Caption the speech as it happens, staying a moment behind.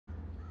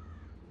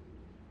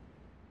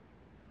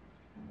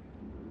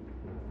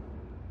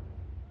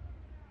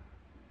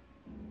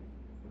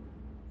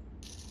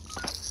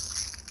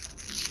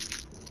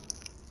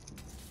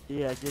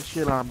Yeah, get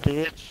shit on,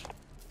 bitch.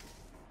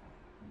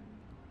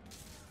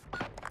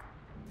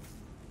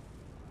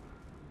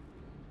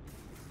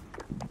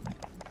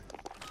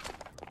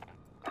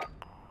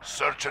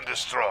 Search and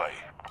destroy.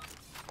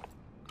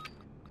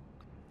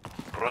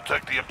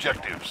 Protect the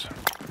objectives.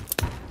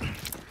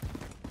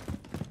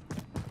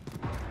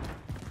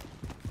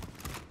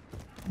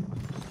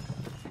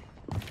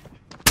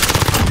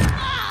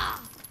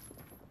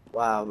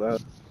 Wow, bro.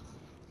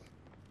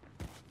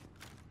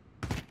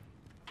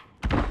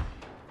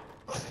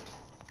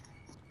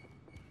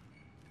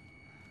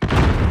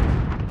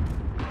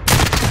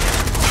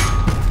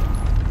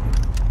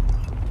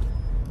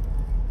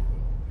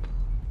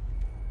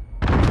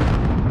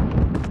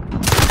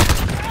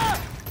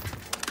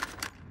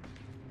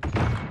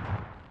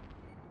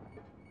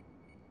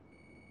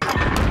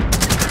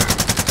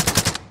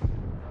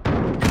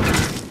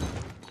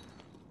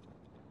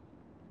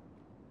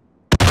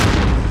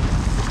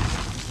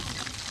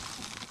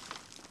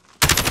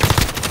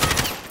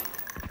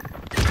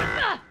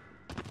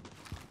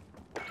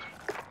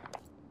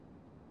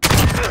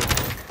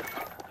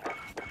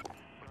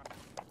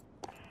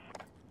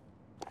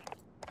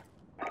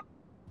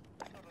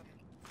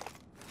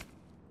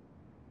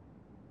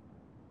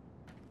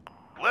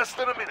 Less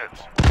than a minute.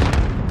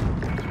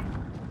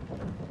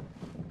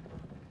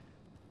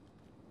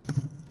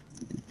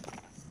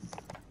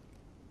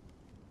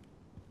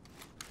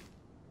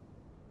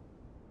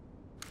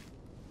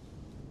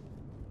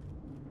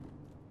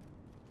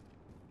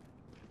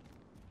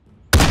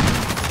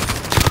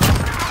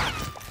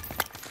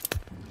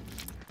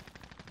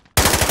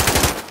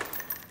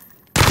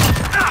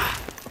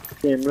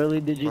 Damn, really?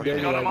 Did you do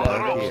Got him like on the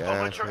that? ropes. Lucky Don't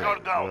ass let your hit,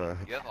 guard down.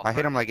 bruh. I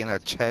hit him like in the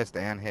chest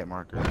and hit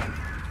marker. I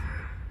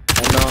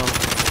know.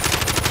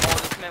 Oh,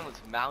 this man was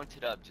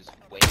mounted up, just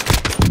waiting.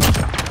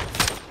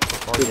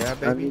 Oh yeah, I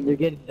baby. mean, they're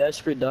getting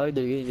desperate, dog.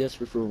 They're getting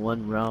desperate for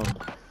one round.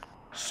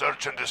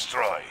 Search and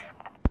destroy.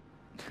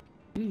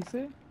 What did he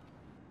say?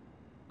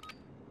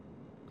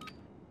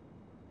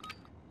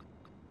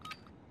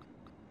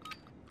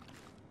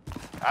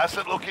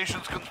 Asset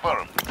locations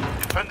confirmed.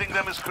 Defending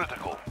them is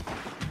critical.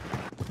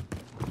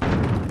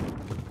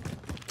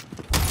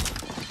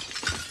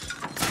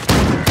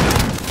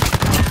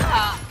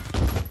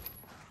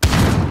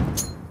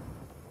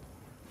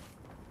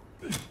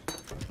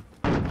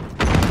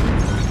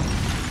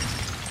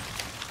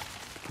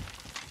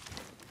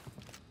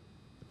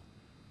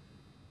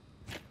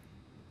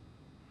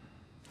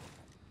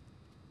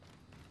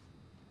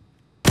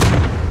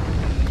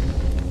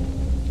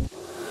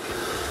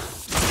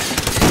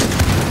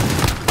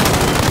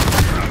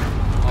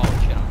 Oh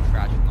shit, I'm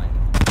crashing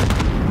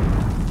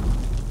landing.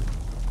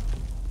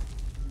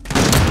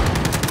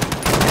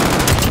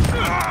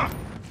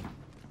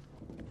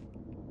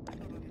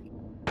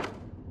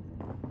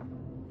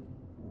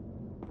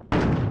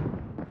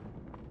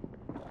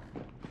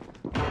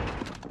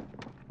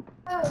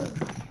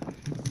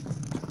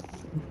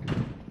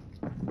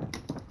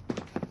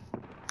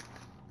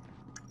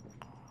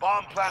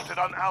 Bomb planted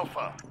on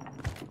Alpha.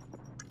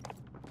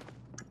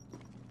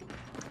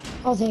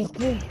 Oh, they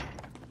agree.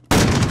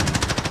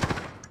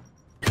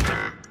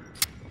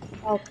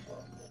 Oh,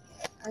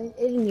 it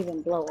didn't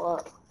even blow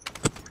up.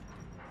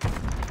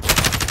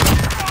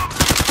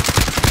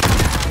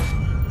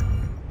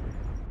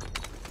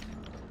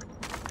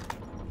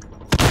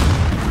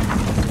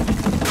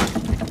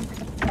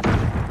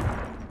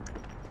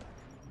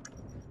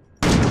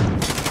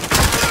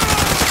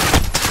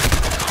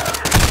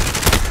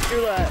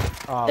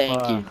 Oh,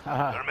 Thank you.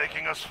 They're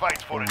making us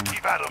fight for it.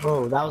 Keep at them.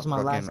 Bro, that was my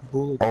Fucking last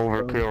bullet. bro.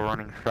 Overkill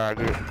running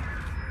faggot.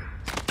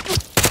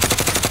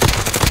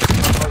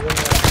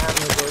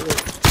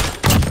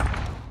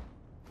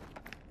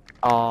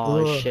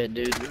 Oh Ugh. shit,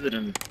 dude. Look at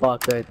him.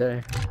 Fuck right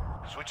there.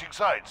 Switching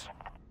sides.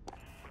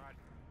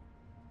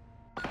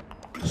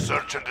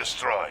 Search and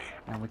destroy.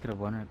 Man, we could have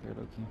won right there,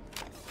 Loki.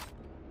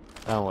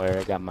 Don't worry,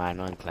 I got my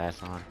annoying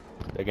class on.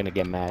 They're gonna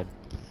get mad.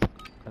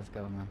 Let's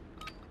go, man.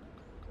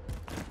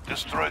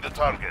 Destroy the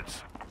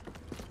targets.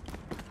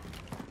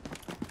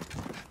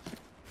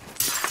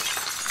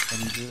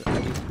 I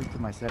just tweaked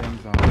my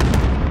settings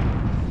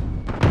on.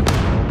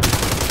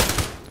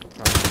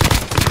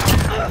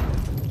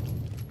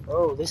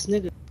 Bro, this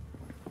nigga.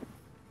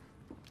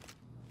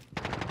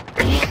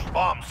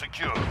 Bomb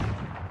secure.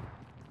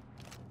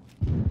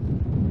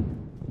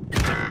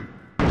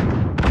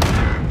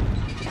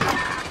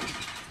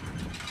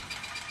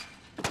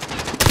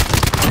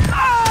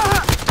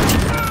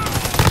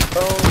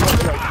 Bro,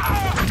 like,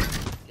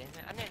 Damn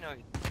it, I didn't know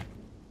he...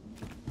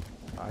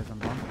 Eyes on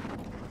bomb.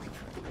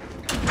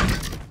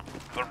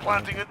 They're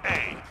planting at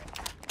A.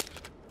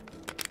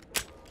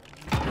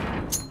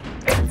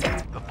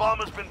 The bomb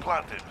has been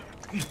planted.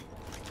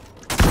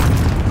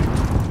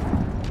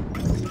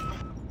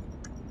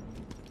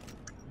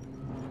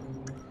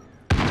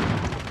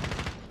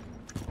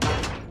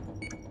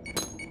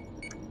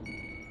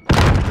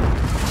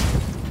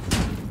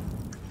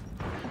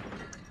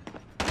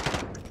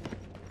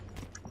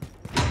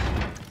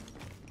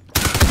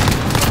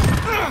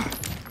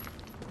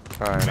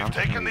 Alright, I'm We've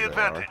taken gonna the leave that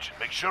out. advantage.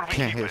 Make sure we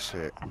Can't keep hit it.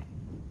 shit.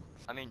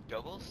 I mean,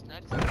 double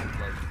snipes is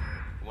like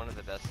one of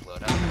the best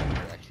loadouts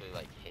for actually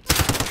like hitting.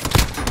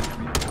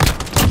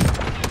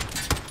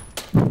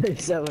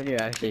 Except when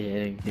you're actually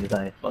hitting, he's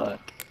like, fuck.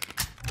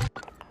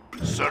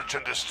 Search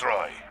and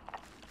destroy.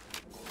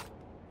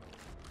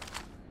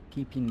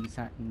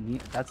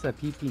 That's a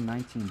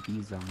PP-19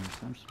 Bizon or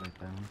some shit like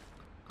that.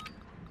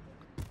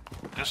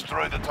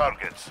 Destroy the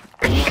targets.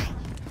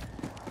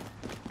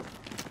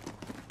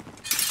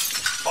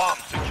 Bomb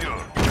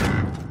secure.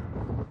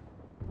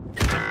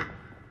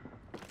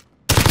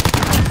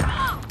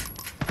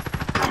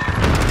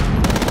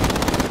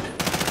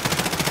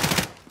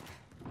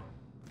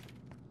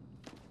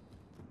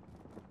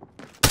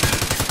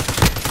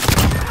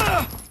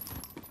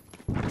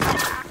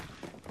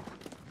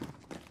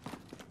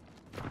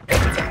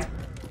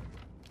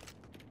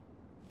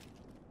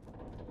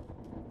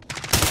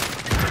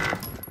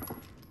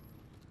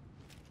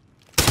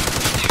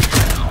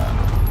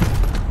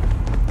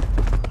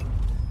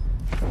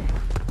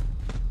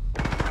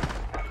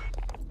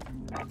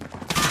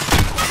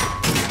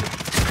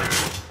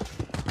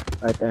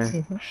 Right there.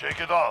 Shake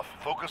it off.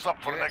 Focus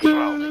up for Your next aim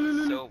round. is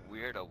like so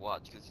weird to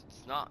watch because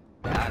it's not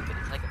bad, but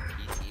it's like a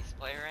PC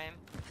player aim.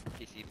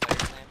 PC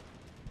player's aim.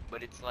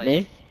 But it's like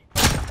Me?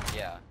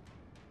 yeah.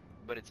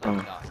 But it's like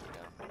Oh. not,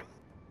 you know.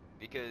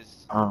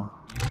 Because Oh.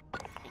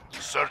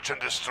 Search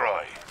and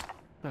destroy.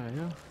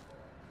 Yeah.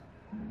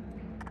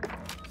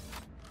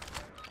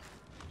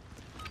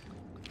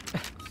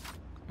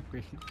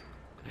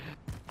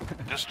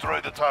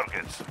 Destroy the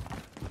targets.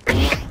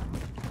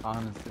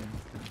 Honestly.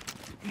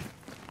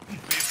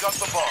 We've got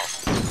the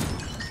bomb.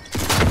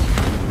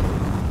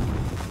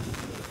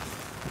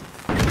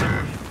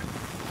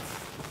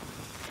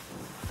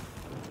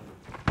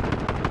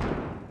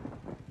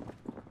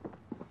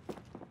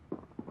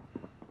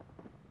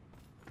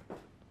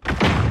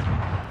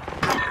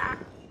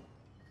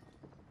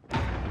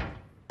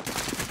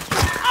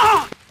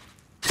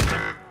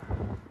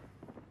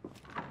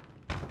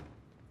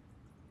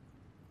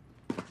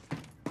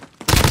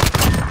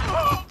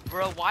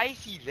 bro, why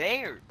is he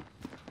there?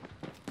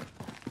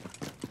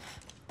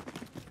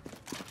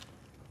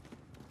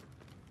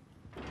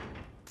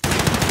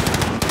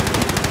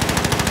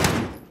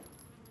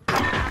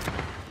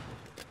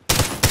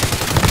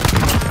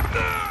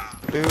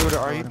 Dude,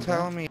 are you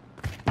telling me?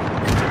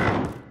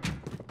 I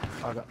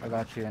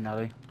got you,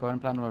 Nelly. Go ahead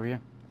and plant him over here.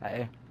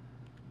 Hey.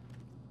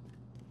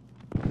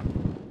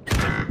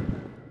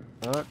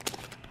 Look.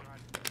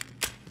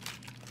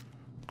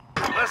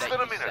 Less That than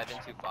a you minute.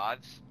 725s.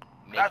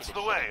 Make That's it a the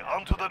shit way. match.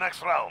 On to the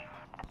next round.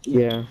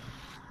 Yeah.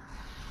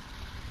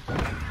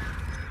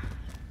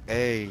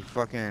 Hey,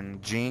 fucking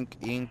Jink,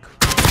 Ink,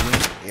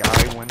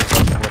 I win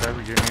fucking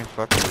whatever your name,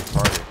 fucking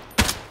retarded.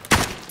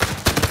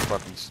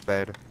 Fucking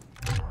sped.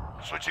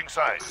 Switching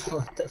sides.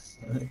 What the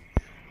fuck?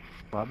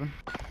 Robin.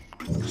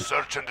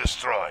 Search and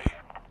destroy.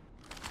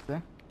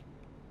 Okay.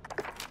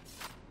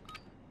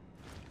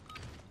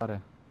 Got it.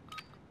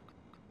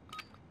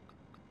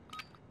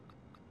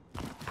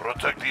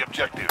 Protect the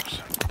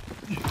objectives.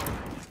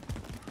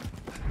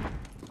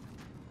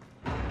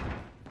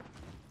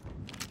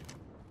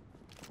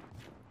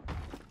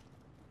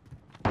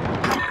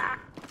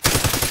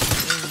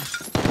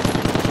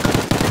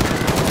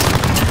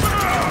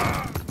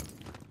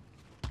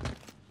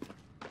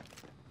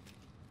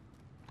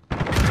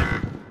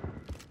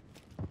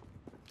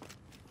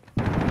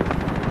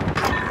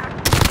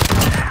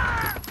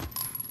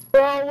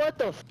 Bro, what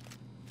the f-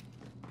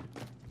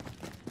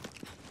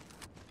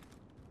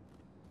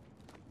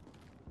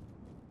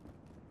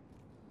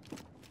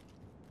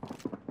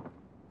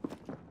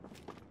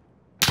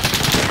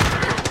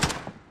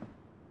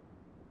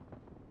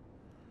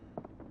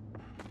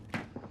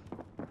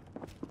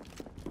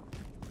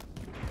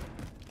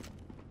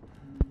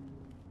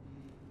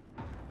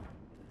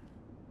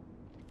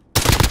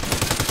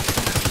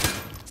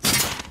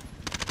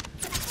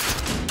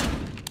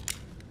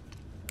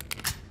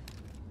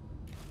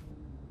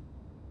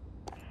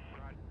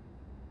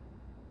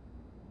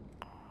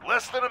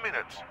 Less than a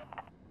minute.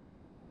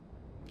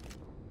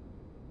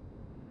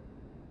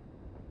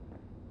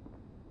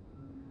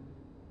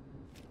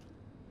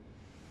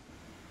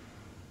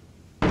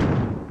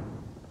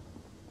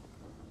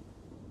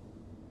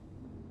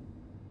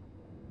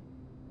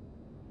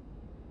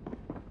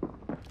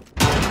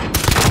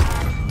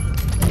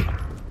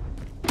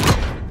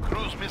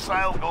 Cruise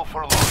missile go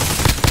for launch.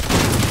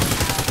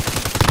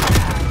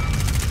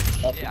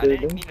 Shit, I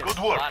didn't mean to Good work.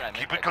 slot, I meant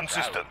Keep it like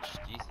consistent.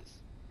 crouch. Jesus.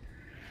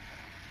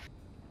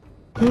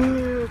 Bro,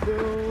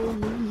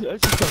 I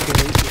just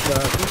fucking hate this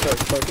map. This map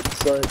fucking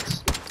sucks.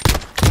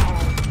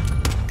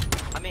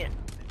 I mean,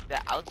 the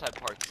outside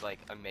part's like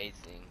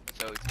amazing,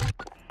 so it's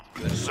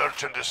good.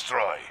 Search and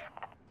destroy.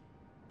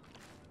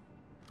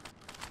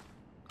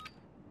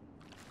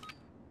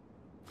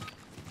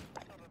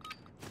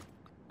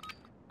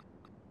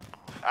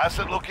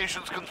 Asset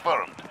locations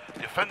confirmed.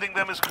 Defending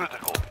them is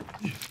critical.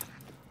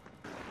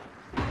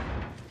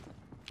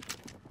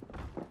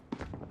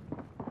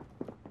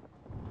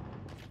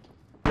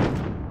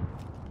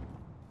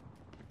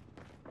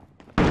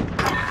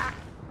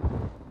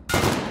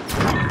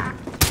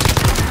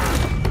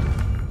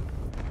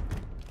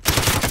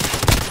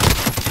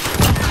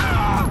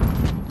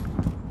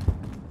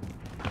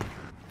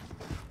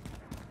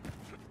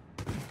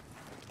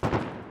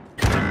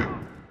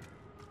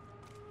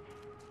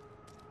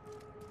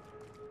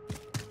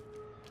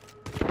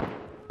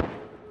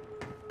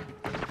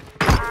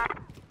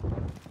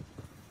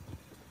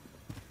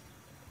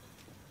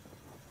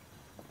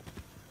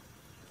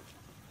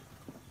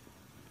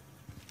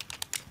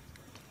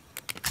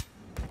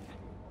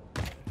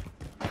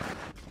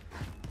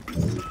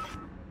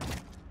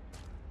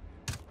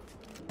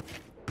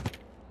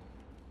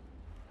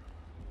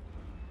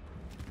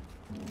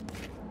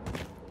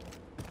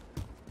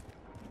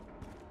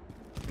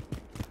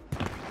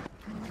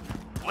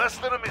 Less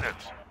than a minute.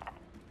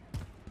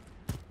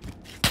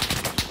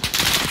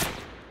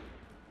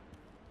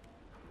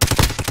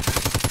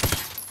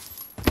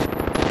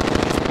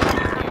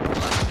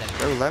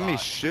 Bro, let me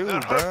shoot,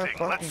 They're bro. hurting.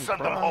 Let's Fucking send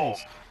them home.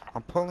 Christ.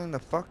 I'm pulling the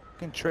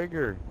fucking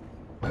trigger.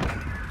 I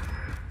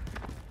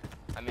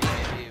mean,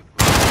 maybe.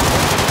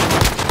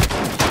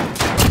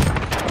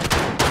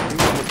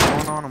 Dude, what's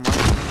going on my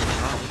screen?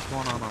 What's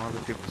going on other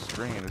people's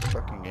screen? This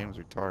fucking game's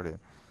retarded.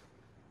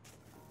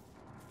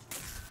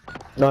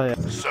 Oh yeah.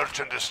 Search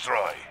and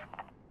destroy.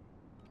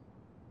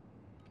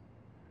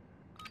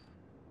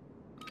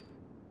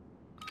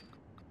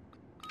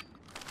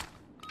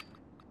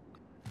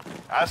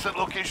 Asset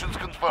locations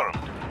confirmed.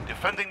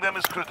 Defending them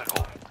is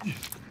critical.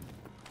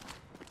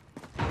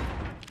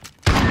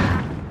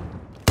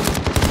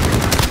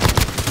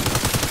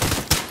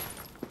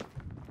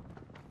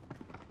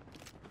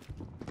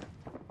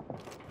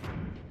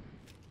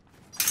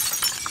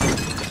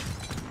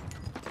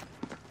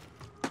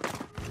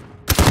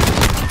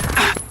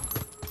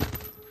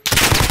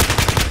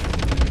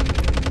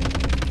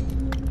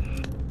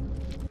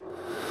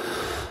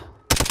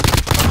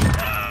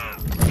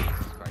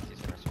 Christ,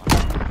 he's gonna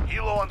spawn.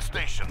 Helo on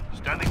station.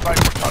 Standing by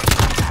for target.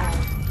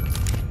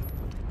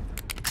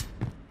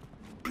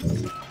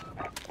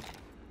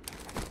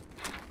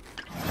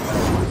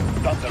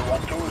 Thunder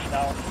 1-2 is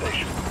now on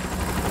station.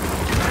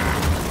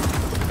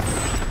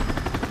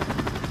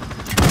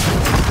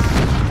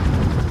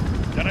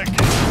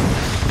 Connected.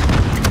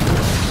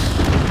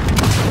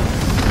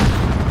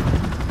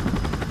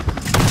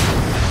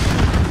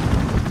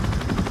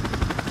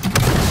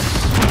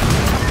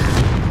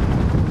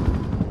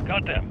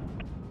 Got them.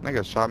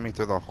 Nigga shot me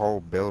through the whole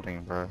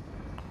building, bro.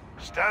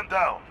 Stand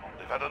down.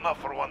 They've had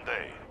enough for one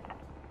day.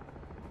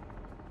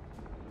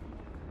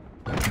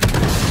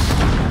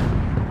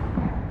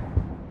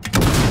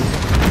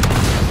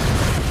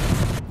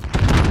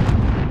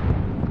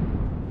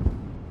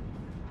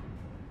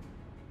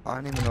 I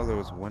didn't even know there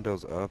was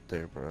windows up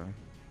there, bro.